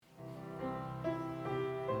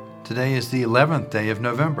Today is the 11th day of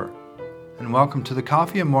November, and welcome to the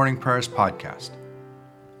Coffee and Morning Prayers podcast.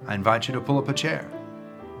 I invite you to pull up a chair,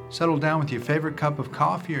 settle down with your favorite cup of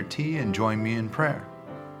coffee or tea, and join me in prayer.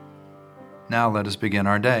 Now let us begin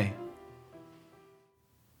our day.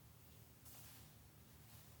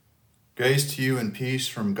 Grace to you and peace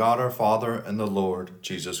from God our Father and the Lord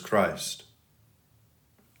Jesus Christ.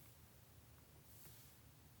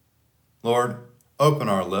 Lord, open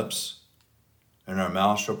our lips, and our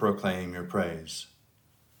mouth shall proclaim your praise.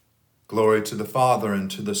 Glory to the Father,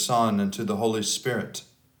 and to the Son, and to the Holy Spirit,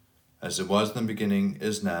 as it was in the beginning,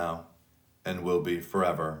 is now, and will be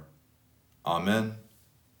forever. Amen.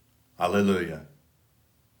 Alleluia.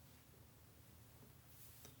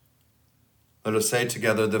 Let us say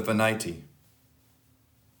together the Venite.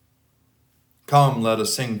 Come, let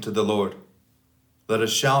us sing to the Lord. Let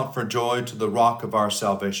us shout for joy to the rock of our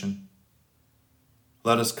salvation.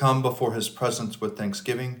 Let us come before his presence with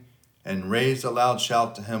thanksgiving and raise a loud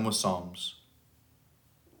shout to him with psalms.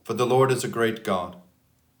 For the Lord is a great God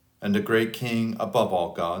and a great King above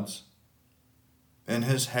all gods. In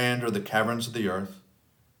his hand are the caverns of the earth,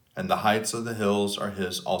 and the heights of the hills are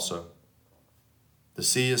his also. The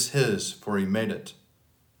sea is his, for he made it,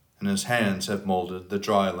 and his hands have molded the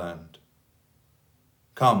dry land.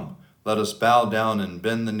 Come, let us bow down and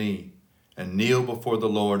bend the knee, and kneel before the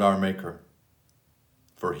Lord our Maker.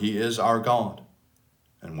 For he is our God,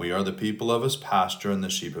 and we are the people of his pasture and the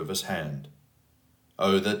sheep of his hand.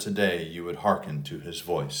 Oh, that today you would hearken to his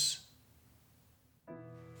voice.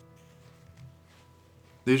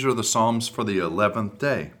 These are the Psalms for the 11th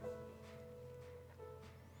day.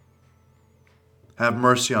 Have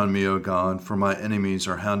mercy on me, O God, for my enemies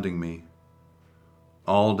are hounding me.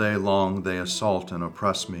 All day long they assault and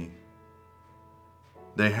oppress me.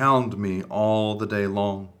 They hound me all the day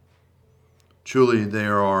long. Truly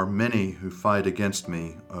there are many who fight against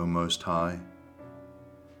me, O Most High.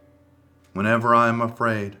 Whenever I am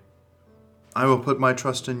afraid, I will put my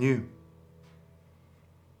trust in you.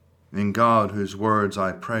 In God, whose words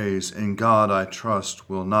I praise, in God I trust,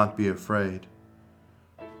 will not be afraid.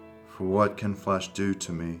 For what can flesh do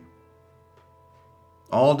to me?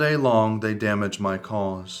 All day long they damage my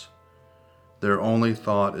cause. Their only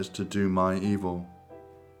thought is to do my evil.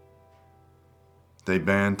 They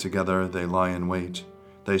band together, they lie in wait.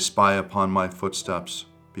 They spy upon my footsteps,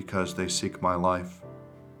 because they seek my life.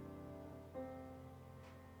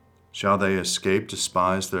 Shall they escape,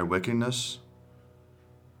 despise their wickedness?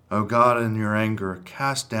 O God, in your anger,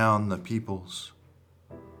 cast down the peoples.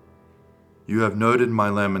 You have noted my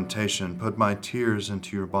lamentation, put my tears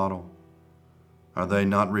into your bottle. Are they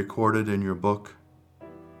not recorded in your book?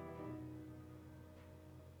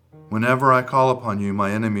 Whenever I call upon you,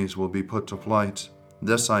 my enemies will be put to flight.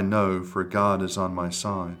 This I know, for God is on my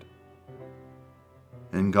side.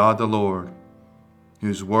 In God the Lord,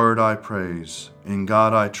 whose word I praise, in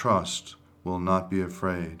God I trust, will not be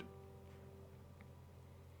afraid.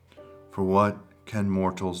 For what can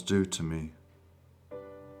mortals do to me?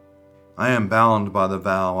 I am bound by the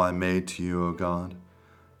vow I made to you, O God.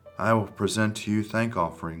 I will present to you thank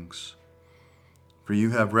offerings. For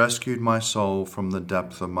you have rescued my soul from the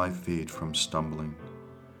depth of my feet from stumbling,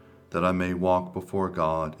 that I may walk before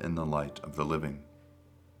God in the light of the living.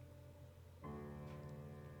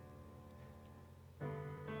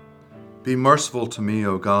 Be merciful to me,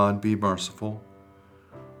 O God, be merciful,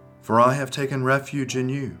 for I have taken refuge in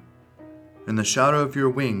you. In the shadow of your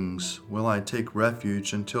wings will I take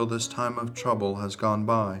refuge until this time of trouble has gone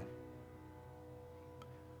by.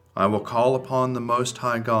 I will call upon the Most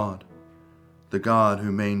High God, the God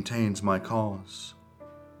who maintains my cause.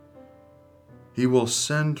 He will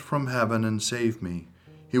send from heaven and save me.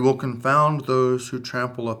 He will confound those who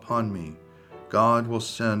trample upon me. God will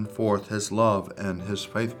send forth his love and his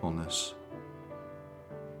faithfulness.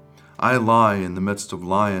 I lie in the midst of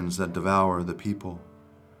lions that devour the people.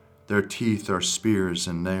 Their teeth are spears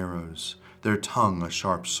and arrows, their tongue a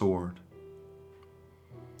sharp sword.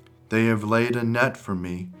 They have laid a net for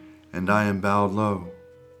me, and I am bowed low.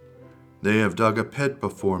 They have dug a pit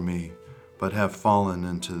before me, but have fallen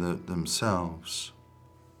into themselves.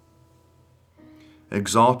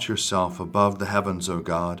 Exalt yourself above the heavens, O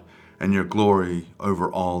God, and your glory over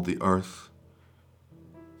all the earth.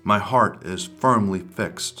 My heart is firmly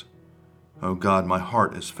fixed. O God, my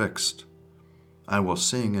heart is fixed. I will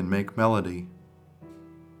sing and make melody.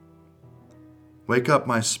 Wake up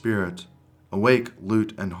my spirit, awake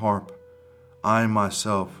lute and harp. I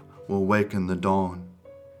myself will waken the dawn.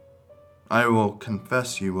 I will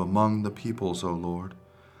confess you among the peoples, O Lord.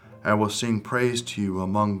 I will sing praise to you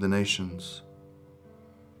among the nations.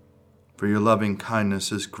 For your loving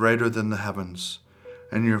kindness is greater than the heavens,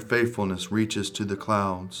 and your faithfulness reaches to the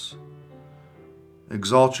clouds.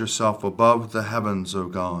 Exalt yourself above the heavens, O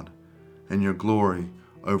God, and your glory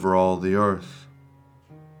over all the earth.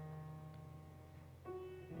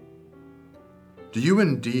 Do you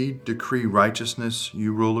indeed decree righteousness,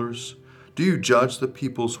 you rulers? Do you judge the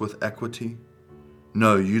peoples with equity?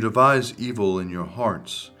 No, you devise evil in your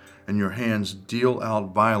hearts, and your hands deal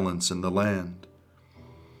out violence in the land.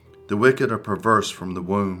 The wicked are perverse from the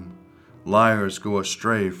womb. Liars go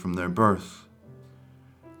astray from their birth.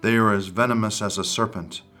 They are as venomous as a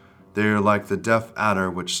serpent. They are like the deaf adder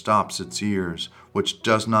which stops its ears, which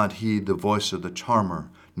does not heed the voice of the charmer,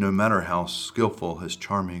 no matter how skillful his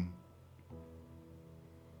charming.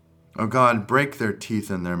 O God, break their teeth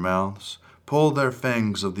in their mouths. Pull their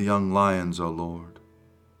fangs of the young lions, O Lord.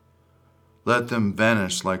 Let them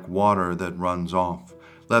vanish like water that runs off.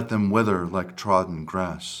 Let them wither like trodden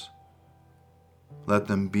grass. Let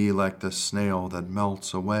them be like the snail that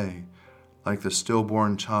melts away, like the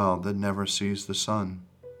stillborn child that never sees the sun.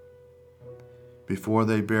 Before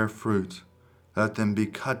they bear fruit, let them be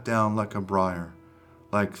cut down like a briar.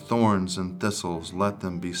 Like thorns and thistles, let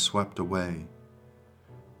them be swept away.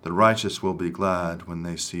 The righteous will be glad when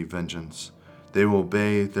they see vengeance. They will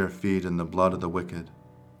bathe their feet in the blood of the wicked.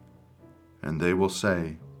 And they will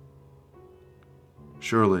say,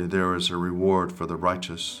 surely there is a reward for the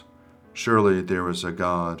righteous. Surely there is a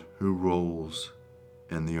God who rules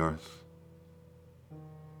in the earth.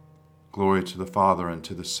 Glory to the Father, and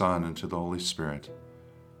to the Son, and to the Holy Spirit,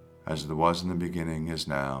 as it was in the beginning, is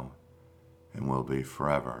now, and will be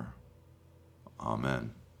forever.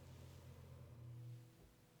 Amen.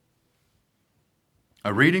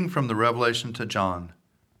 A reading from the Revelation to John,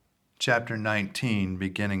 chapter 19,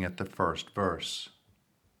 beginning at the first verse.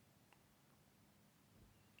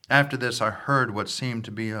 After this I heard what seemed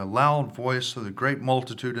to be a loud voice of the great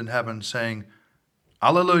multitude in heaven, saying,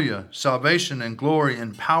 Alleluia! Salvation and glory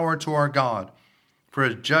and power to our God, for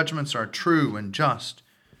his judgments are true and just.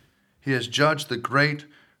 He has judged the great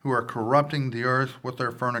who are corrupting the earth with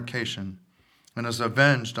their fornication, and has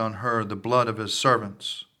avenged on her the blood of his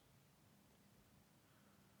servants.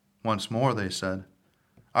 Once more they said,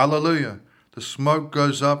 Alleluia! The smoke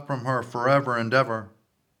goes up from her forever and ever.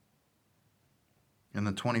 And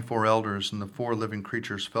the 24 elders and the 4 living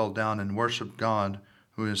creatures fell down and worshipped God,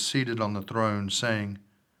 who is seated on the throne, saying,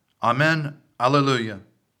 Amen, Alleluia.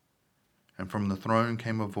 And from the throne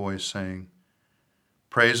came a voice saying,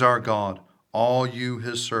 Praise our God, all you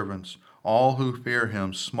his servants, all who fear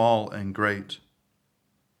him, small and great.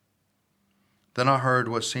 Then I heard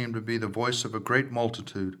what seemed to be the voice of a great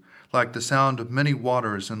multitude, like the sound of many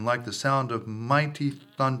waters, and like the sound of mighty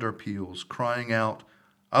thunder peals, crying out,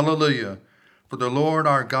 Alleluia! For the Lord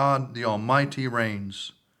our God, the Almighty,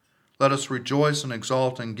 reigns. Let us rejoice and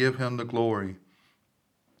exult and give him the glory.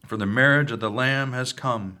 For the marriage of the Lamb has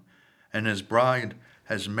come, and his bride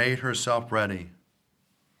has made herself ready.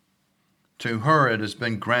 To her it has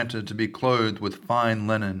been granted to be clothed with fine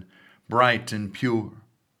linen, bright and pure.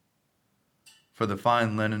 For the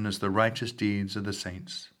fine linen is the righteous deeds of the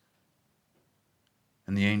saints.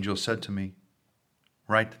 And the angel said to me,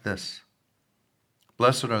 Write this,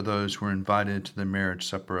 Blessed are those who are invited to the marriage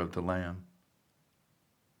supper of the Lamb.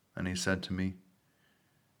 And he said to me,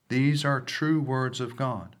 These are true words of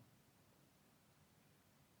God.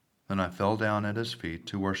 Then I fell down at his feet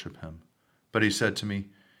to worship him. But he said to me,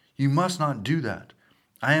 You must not do that.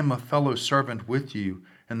 I am a fellow servant with you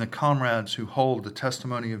and the comrades who hold the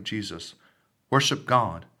testimony of Jesus. Worship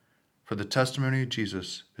God, for the testimony of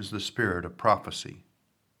Jesus is the spirit of prophecy.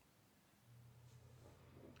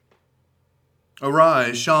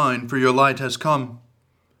 Arise, shine, for your light has come,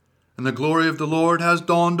 and the glory of the Lord has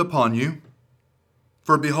dawned upon you.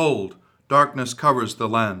 For behold, darkness covers the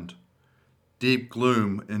land, deep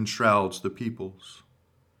gloom enshrouds the peoples.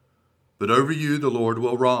 But over you the Lord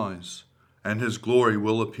will rise, and his glory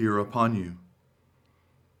will appear upon you.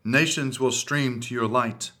 Nations will stream to your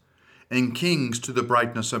light, and kings to the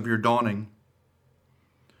brightness of your dawning.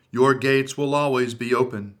 Your gates will always be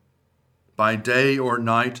open. By day or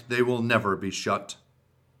night they will never be shut.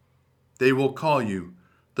 They will call you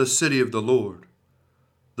the city of the Lord,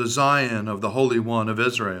 the Zion of the Holy One of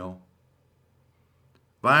Israel.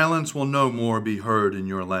 Violence will no more be heard in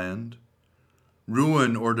your land,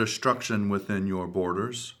 ruin or destruction within your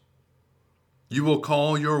borders. You will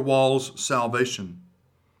call your walls salvation,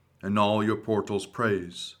 and all your portals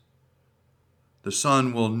praise. The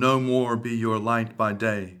sun will no more be your light by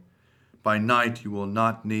day. By night you will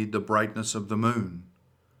not need the brightness of the moon.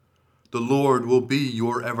 The Lord will be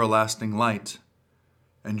your everlasting light,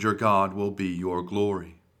 and your God will be your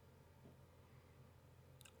glory.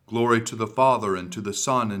 Glory to the Father, and to the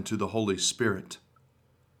Son, and to the Holy Spirit,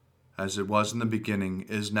 as it was in the beginning,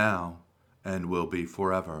 is now, and will be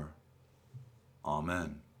forever.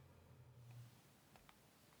 Amen.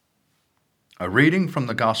 A reading from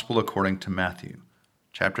the Gospel according to Matthew,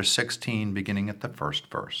 chapter 16, beginning at the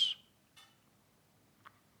first verse.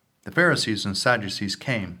 The Pharisees and Sadducees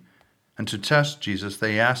came, and to test Jesus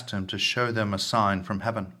they asked him to show them a sign from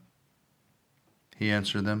heaven. He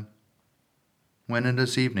answered them, "When it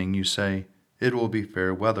is evening, you say, 'It will be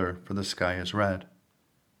fair weather, for the sky is red.'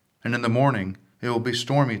 And in the morning, 'It will be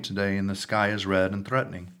stormy today, and the sky is red and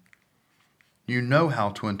threatening.' You know how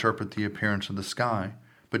to interpret the appearance of the sky,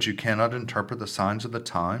 but you cannot interpret the signs of the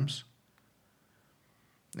times?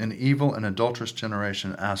 An evil and adulterous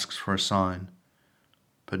generation asks for a sign,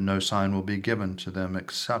 but no sign will be given to them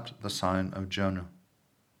except the sign of Jonah."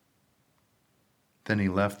 Then he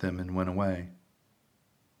left them and went away.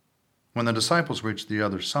 When the disciples reached the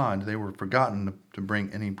other side, they were forgotten to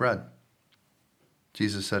bring any bread.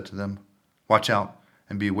 Jesus said to them, "Watch out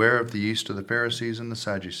and beware of the yeast of the Pharisees and the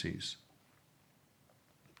Sadducees."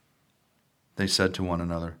 They said to one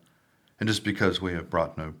another, "It is because we have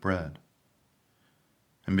brought no bread."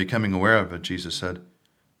 And becoming aware of it, Jesus said,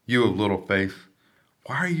 "You of little faith,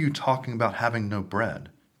 why are you talking about having no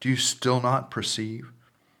bread? Do you still not perceive?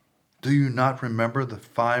 Do you not remember the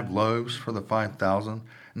 5 loaves for the 5,000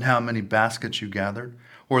 and how many baskets you gathered?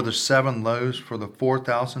 Or the 7 loaves for the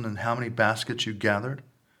 4,000 and how many baskets you gathered?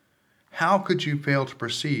 How could you fail to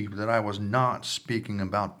perceive that I was not speaking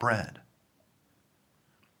about bread?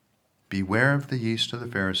 Beware of the yeast of the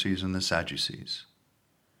Pharisees and the Sadducees."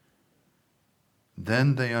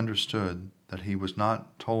 Then they understood that he was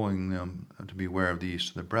not telling them to beware of the yeast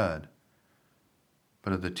of the bread,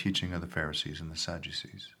 but of the teaching of the Pharisees and the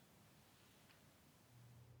Sadducees.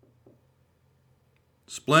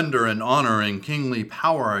 Splendor and honor and kingly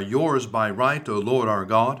power are yours by right, O Lord our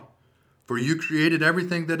God, for you created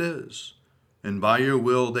everything that is, and by your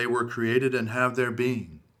will they were created and have their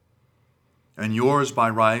being. And yours by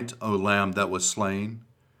right, O Lamb that was slain,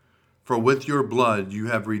 for with your blood you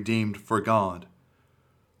have redeemed for God,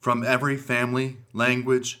 from every family,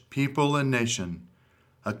 language, people, and nation,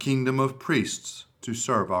 a kingdom of priests to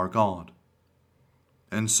serve our God.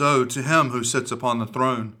 And so to him who sits upon the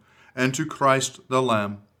throne, and to Christ the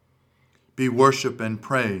Lamb, be worship and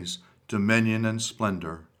praise, dominion and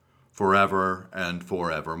splendor, forever and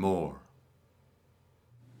forevermore.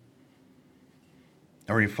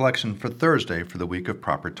 A reflection for Thursday for the week of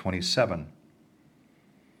Proper 27.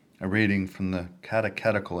 A reading from the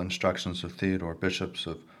Catechetical Instructions of Theodore, Bishops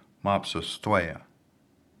of Mopsuestia,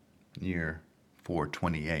 year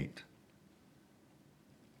 428.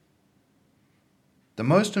 The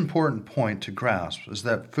most important point to grasp is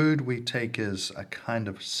that food we take is a kind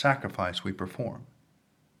of sacrifice we perform.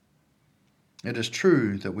 It is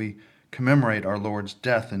true that we commemorate our Lord's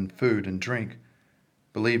death in food and drink,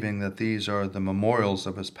 believing that these are the memorials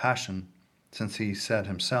of his passion, since he said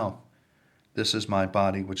himself, "This is my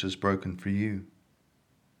body which is broken for you."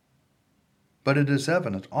 But it is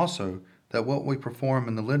evident also that what we perform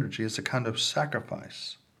in the liturgy is a kind of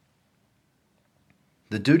sacrifice.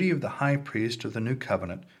 The duty of the high priest of the new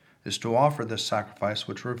covenant is to offer this sacrifice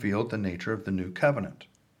which revealed the nature of the new covenant.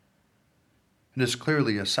 It is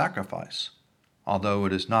clearly a sacrifice, although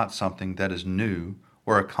it is not something that is new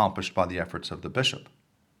or accomplished by the efforts of the bishop.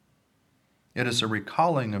 It is a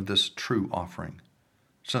recalling of this true offering.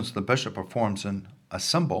 Since the bishop performs a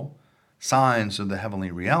symbol, signs of the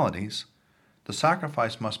heavenly realities, the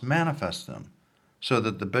sacrifice must manifest them, so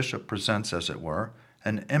that the bishop presents, as it were,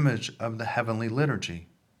 an image of the heavenly liturgy.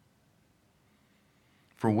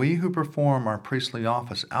 For we who perform our priestly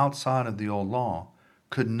office outside of the old law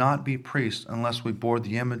could not be priests unless we bore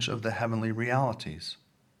the image of the heavenly realities.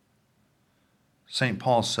 St.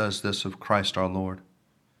 Paul says this of Christ our Lord: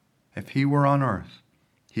 "If he were on earth,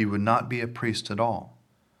 he would not be a priest at all,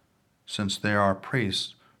 since there are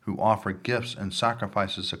priests who offer gifts and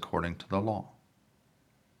sacrifices according to the law.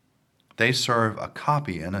 They serve a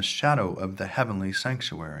copy and a shadow of the heavenly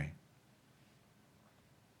sanctuary."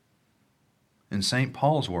 In St.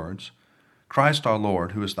 Paul's words, Christ our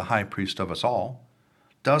Lord, who is the high priest of us all,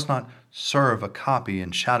 does not serve a copy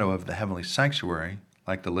and shadow of the heavenly sanctuary,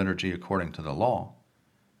 like the liturgy according to the law.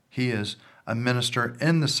 He is a minister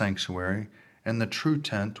in the sanctuary and the true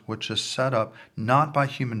tent which is set up not by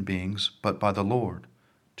human beings, but by the Lord,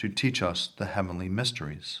 to teach us the heavenly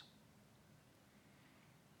mysteries.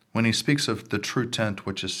 When he speaks of the true tent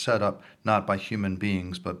which is set up not by human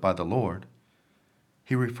beings, but by the Lord,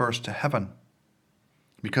 he refers to heaven,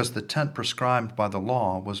 because the tent prescribed by the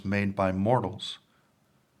law was made by mortals,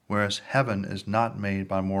 whereas heaven is not made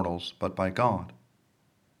by mortals, but by God.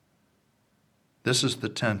 This is the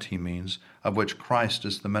tent, he means, of which Christ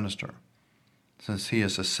is the minister, since he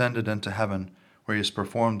has ascended into heaven, where he has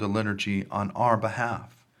performed the liturgy on our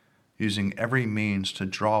behalf, using every means to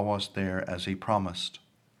draw us there as he promised.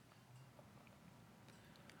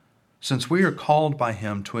 Since we are called by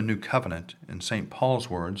him to a new covenant, in St. Paul's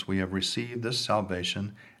words, we have received this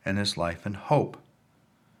salvation and his life and hope.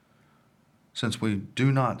 Since we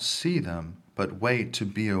do not see them, but wait to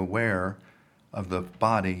be aware of the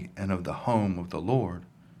body and of the home of the Lord,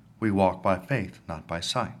 we walk by faith, not by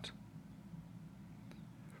sight.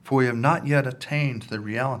 For we have not yet attained the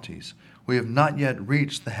realities. We have not yet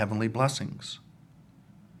reached the heavenly blessings.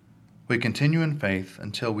 We continue in faith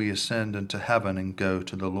until we ascend into heaven and go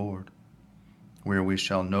to the Lord, where we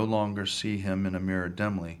shall no longer see him in a mirror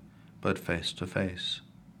dimly, but face to face.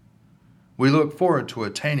 We look forward to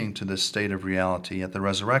attaining to this state of reality at the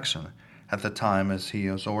resurrection, at the time as he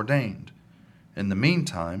has ordained. In the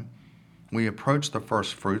meantime, we approach the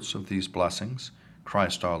first fruits of these blessings,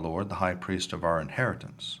 Christ our Lord, the high priest of our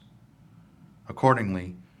inheritance.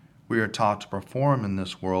 Accordingly, we are taught to perform in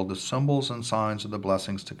this world the symbols and signs of the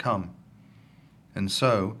blessings to come. And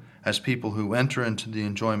so, as people who enter into the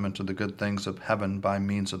enjoyment of the good things of heaven by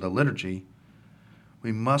means of the liturgy,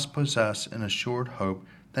 we must possess in assured hope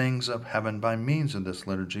things of heaven by means of this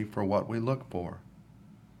liturgy for what we look for.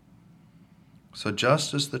 So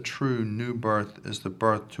just as the true new birth is the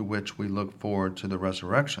birth to which we look forward to the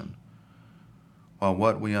resurrection, while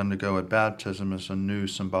what we undergo at baptism is a new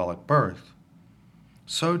symbolic birth,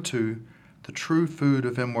 so too the true food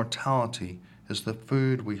of immortality is the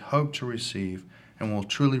food we hope to receive and will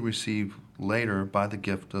truly receive later by the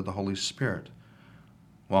gift of the Holy Spirit,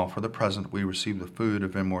 while for the present we receive the food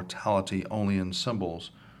of immortality only in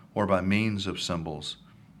symbols or by means of symbols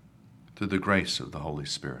through the grace of the Holy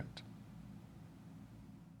Spirit.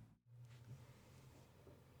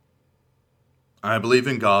 I believe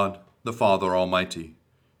in God, the Father Almighty,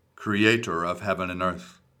 creator of heaven and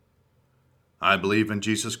earth. I believe in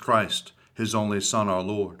Jesus Christ, his only Son, our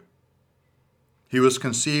Lord. He was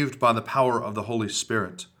conceived by the power of the Holy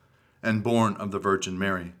Spirit and born of the Virgin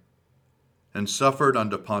Mary, and suffered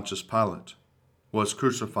under Pontius Pilate, was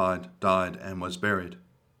crucified, died, and was buried.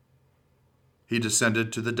 He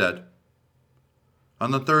descended to the dead.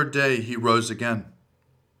 On the third day he rose again.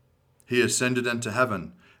 He ascended into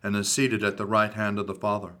heaven and is seated at the right hand of the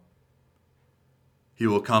Father. He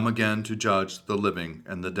will come again to judge the living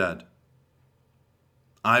and the dead.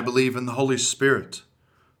 I believe in the Holy Spirit,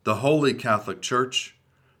 the Holy Catholic Church,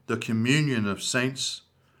 the communion of saints,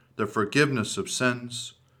 the forgiveness of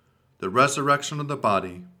sins, the resurrection of the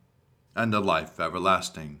body, and the life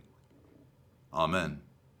everlasting. Amen.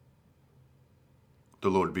 The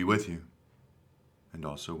Lord be with you, and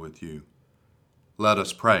also with you. Let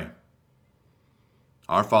us pray.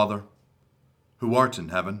 Our Father, who art in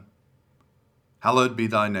heaven, hallowed be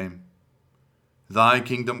thy name. Thy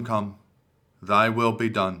kingdom come, thy will be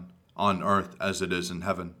done, on earth as it is in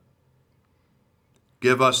heaven.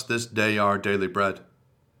 Give us this day our daily bread,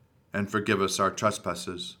 and forgive us our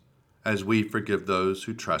trespasses, as we forgive those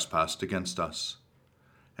who trespass against us.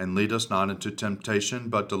 And lead us not into temptation,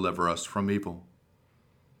 but deliver us from evil.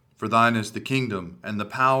 For thine is the kingdom, and the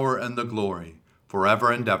power, and the glory,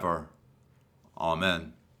 forever and ever.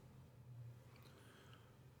 Amen.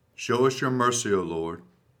 Show us your mercy, O Lord,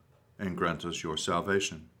 and grant us your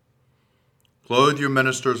salvation. Clothe your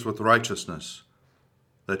ministers with righteousness.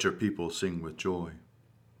 Let your people sing with joy.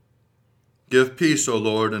 Give peace, O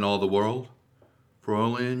Lord, in all the world, for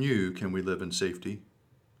only in you can we live in safety.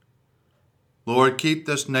 Lord, keep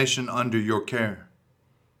this nation under your care,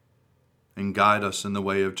 and guide us in the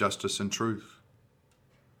way of justice and truth.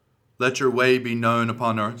 Let your way be known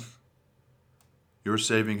upon earth, your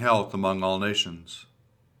saving health among all nations.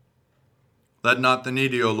 Let not the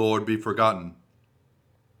needy, O Lord, be forgotten,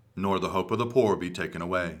 nor the hope of the poor be taken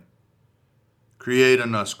away. Create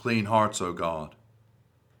in us clean hearts, O God,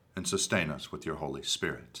 and sustain us with your Holy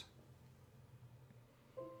Spirit.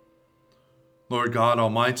 Lord God,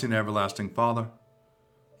 almighty and everlasting Father,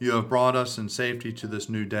 you have brought us in safety to this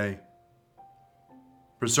new day.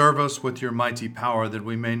 Preserve us with your mighty power that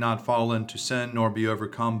we may not fall into sin nor be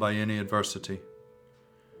overcome by any adversity.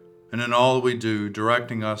 And in all we do,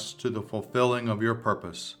 directing us to the fulfilling of your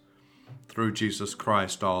purpose, through Jesus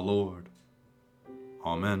Christ our Lord.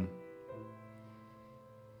 Amen.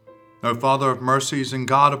 O Father of mercies and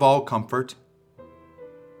God of all comfort,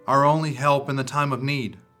 our only help in the time of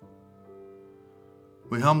need,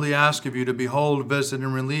 we humbly ask of you to behold, visit,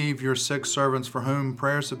 and relieve your sick servants for whom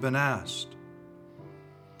prayers have been asked.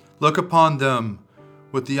 Look upon them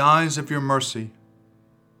with the eyes of your mercy.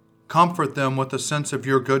 Comfort them with a sense of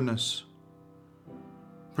your goodness.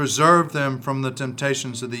 Preserve them from the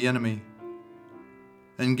temptations of the enemy,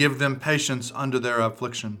 and give them patience under their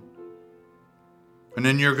affliction. And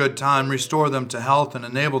in your good time, restore them to health and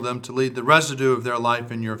enable them to lead the residue of their life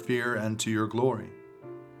in your fear and to your glory.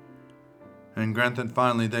 And grant that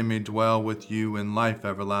finally they may dwell with you in life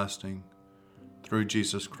everlasting, through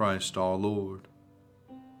Jesus Christ our Lord.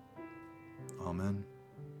 Amen.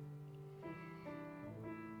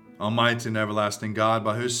 Almighty and everlasting God,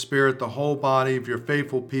 by whose Spirit the whole body of your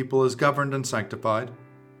faithful people is governed and sanctified,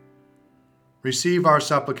 receive our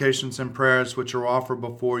supplications and prayers which are offered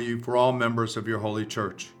before you for all members of your holy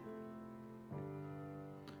church,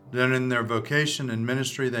 that in their vocation and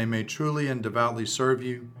ministry they may truly and devoutly serve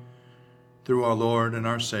you, through our Lord and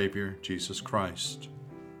our Savior, Jesus Christ.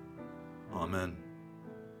 Amen.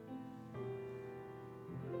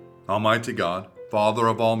 Almighty God, Father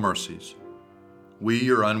of all mercies, we,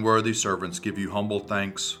 your unworthy servants, give you humble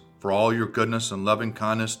thanks for all your goodness and loving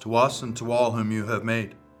kindness to us and to all whom you have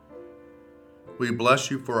made. We bless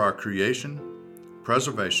you for our creation,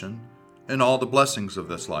 preservation, and all the blessings of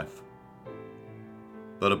this life.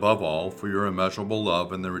 But above all, for your immeasurable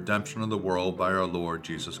love and the redemption of the world by our Lord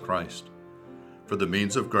Jesus Christ, for the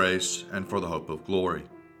means of grace and for the hope of glory.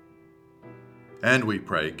 And we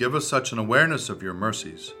pray, give us such an awareness of your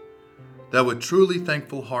mercies, that with truly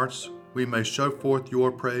thankful hearts we may show forth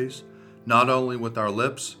your praise, not only with our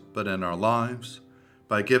lips, but in our lives,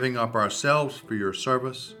 by giving up ourselves for your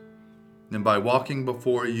service, and by walking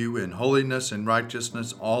before you in holiness and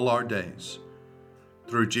righteousness all our days.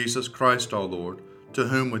 Through Jesus Christ our Lord, to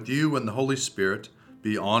whom with you and the Holy Spirit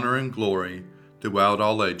be honor and glory throughout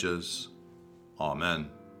all ages. Amen.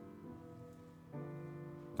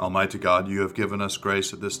 Almighty God, you have given us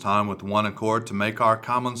grace at this time with one accord to make our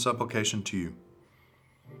common supplication to you.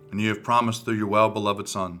 And you have promised through your well-beloved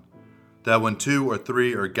Son, that when 2 or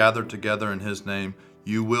 3 are gathered together in his name,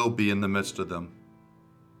 you will be in the midst of them.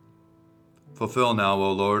 Fulfill now,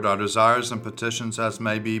 O Lord, our desires and petitions as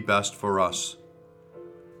may be best for us,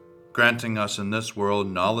 granting us in this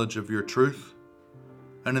world knowledge of your truth,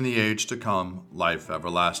 and in the age to come life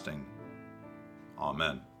everlasting.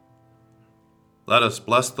 Amen. Let us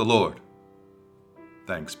bless the Lord.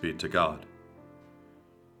 Thanks be to God.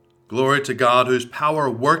 Glory to God, whose power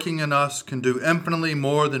working in us can do infinitely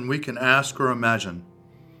more than we can ask or imagine.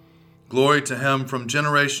 Glory to him from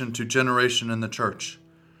generation to generation in the church,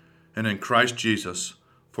 and in Christ Jesus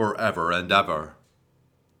forever and ever.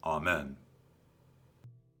 Amen.